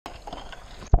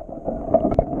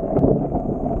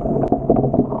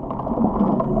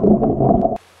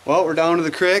Well, we're down to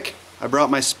the creek. I brought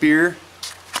my spear.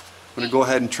 I'm going to go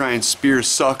ahead and try and spear a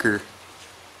sucker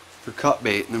for cut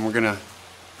bait, and then we're going to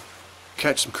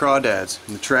catch some crawdads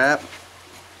in the trap,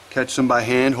 catch some by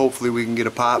hand. Hopefully we can get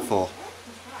a pot full.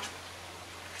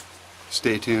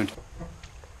 Stay tuned.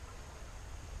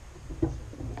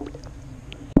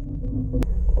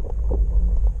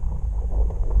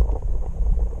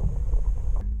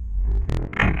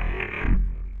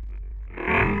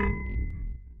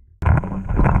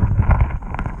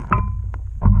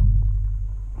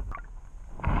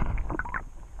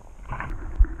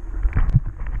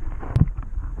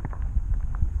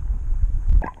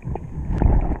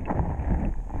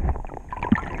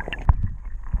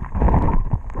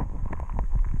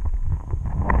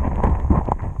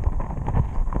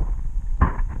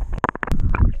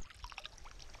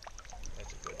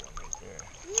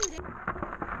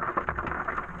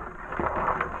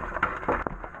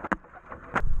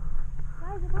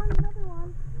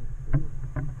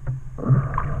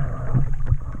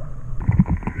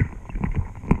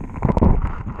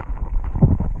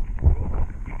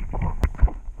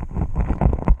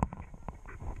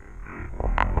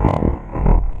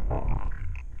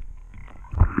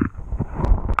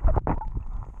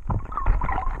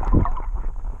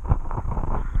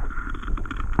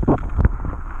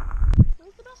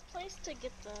 To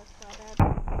get the crawdad.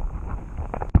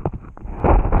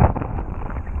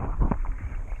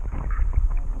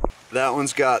 That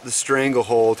one's got the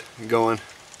stranglehold going.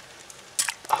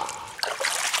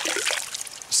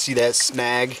 See that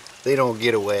snag? They don't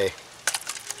get away.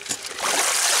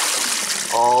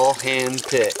 All hand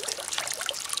picked.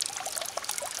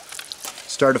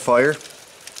 Start a fire.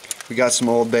 We got some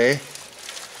Old Bay.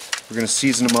 We're gonna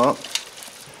season them up.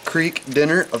 Creek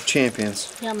dinner of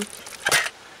champions. Yum.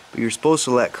 But you're supposed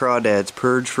to let crawdads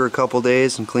purge for a couple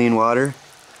days in clean water.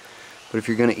 But if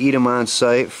you're going to eat them on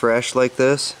site, fresh like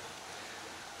this,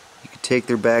 you can take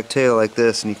their back tail like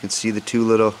this and you can see the two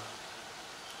little,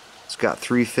 it's got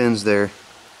 3 fins there.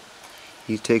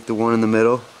 You take the one in the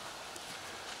middle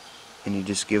and you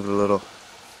just give it a little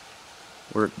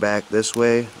work back this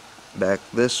way.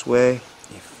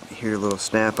 You hear a little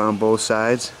snap on both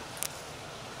sides.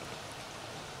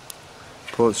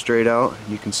 Pull it straight out,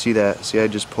 you can see that. See, I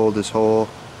just pulled this whole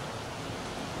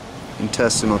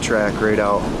intestinal tract right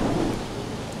out.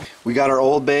 We got our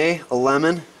Old Bay, a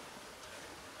lemon,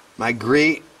 my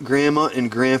great grandma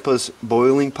and grandpa's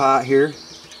boiling pot here.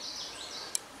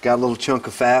 Got a little chunk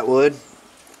of fat wood.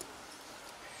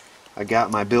 I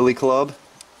got my billy club.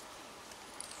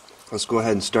 Let's go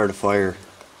ahead and start a fire.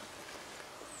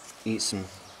 Eat some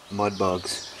mud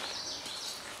bugs.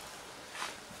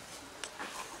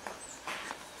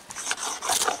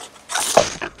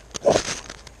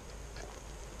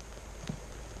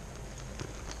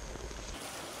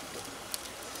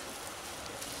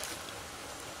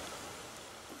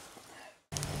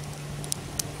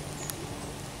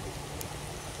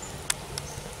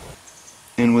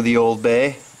 In with the Old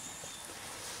Bay.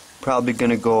 Probably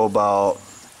gonna go about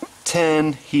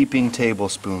 10 heaping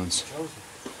tablespoons.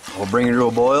 We'll bring it to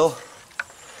a boil.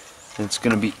 And it's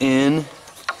gonna be in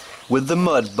with the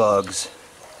mud bugs.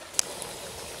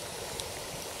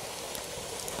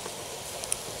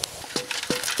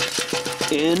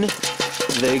 In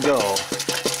they go.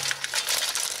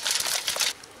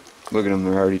 Look at them,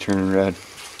 they're already turning red.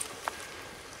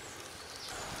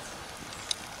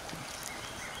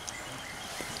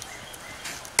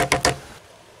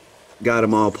 Got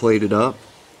them all plated up.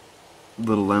 A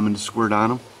little lemon to squirt on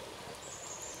them.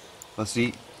 Let's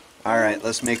eat. Alright,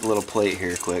 let's make a little plate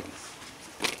here quick.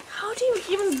 How do you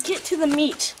even get to the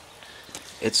meat?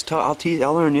 It's tough.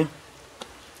 I'll learn you.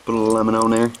 Put a little lemon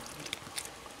on there.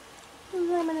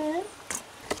 Lemon in it.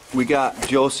 We got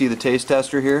Josie, the taste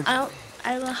tester here. I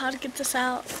don't know how to get this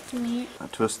out. The meat. I'll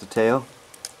twist the tail.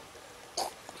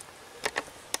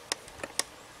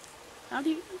 How do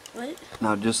you... What?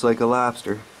 Now just like a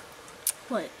lobster.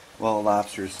 What? Well, a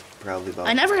lobster's probably about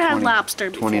I never had lobster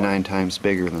before. 29 times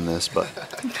bigger than this, but...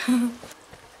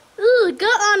 Ooh,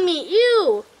 gut on me.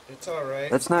 Ew. It's alright.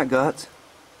 That's not guts.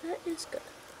 That is good.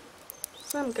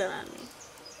 Some gut on me.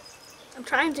 I'm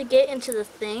trying to get into the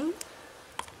thing.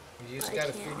 You just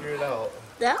gotta figure it out.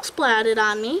 That splatted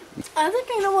on me. I think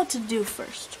I know what to do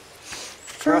first.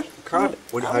 How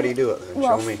do you do it then?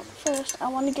 Well, Show me. First, I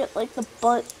want to get like the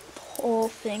butt hole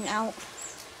thing out.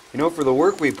 You know, for the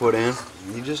work we put in,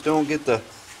 you just don't get the...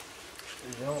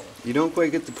 You don't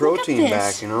quite get the protein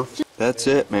back, you know? That's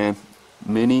it, man.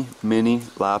 Mini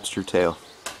lobster tail.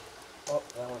 Oh,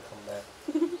 that one come back.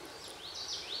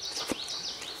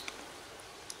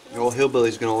 You Old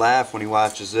hillbilly's gonna laugh when he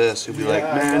watches this. He'll be like,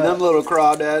 Yeah, man, them little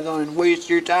crawdads don't waste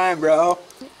your time, bro.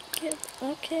 Okay.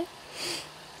 Okay.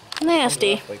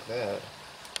 Nasty. Comes off like that.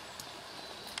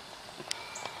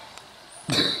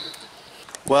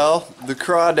 Well, the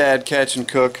crawdad catch and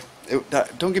cook,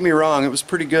 don't get me wrong, it was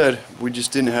pretty good. We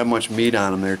just didn't have much meat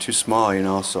on them. They were too small, you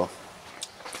know, so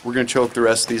we're going to choke the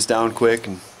rest of these down quick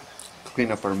and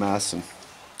clean up our mess. And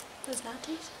Does that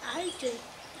taste? I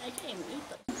can't eat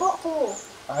them. Butthole.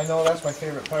 I know, that's my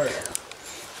favorite part.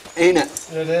 ain't it?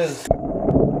 It is.